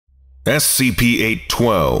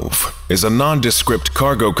SCP-812 is a nondescript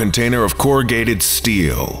cargo container of corrugated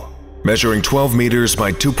steel, measuring 12 meters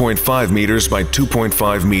by 2.5 meters by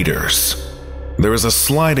 2.5 meters. There is a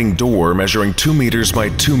sliding door measuring 2 meters by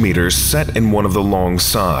 2 meters set in one of the long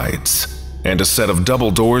sides, and a set of double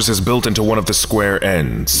doors is built into one of the square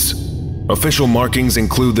ends. Official markings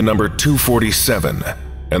include the number 247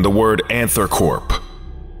 and the word Anthercorp.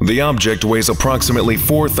 The object weighs approximately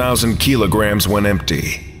 4,000 kilograms when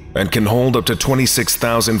empty, and can hold up to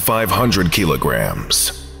 26,500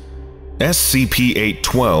 kilograms.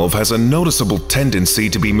 SCP-812 has a noticeable tendency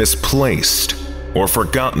to be misplaced or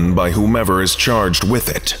forgotten by whomever is charged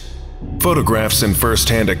with it. Photographs and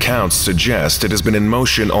first-hand accounts suggest it has been in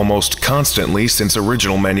motion almost constantly since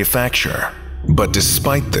original manufacture. But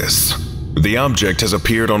despite this, the object has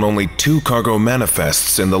appeared on only 2 cargo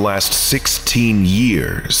manifests in the last 16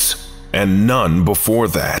 years, and none before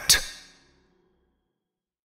that.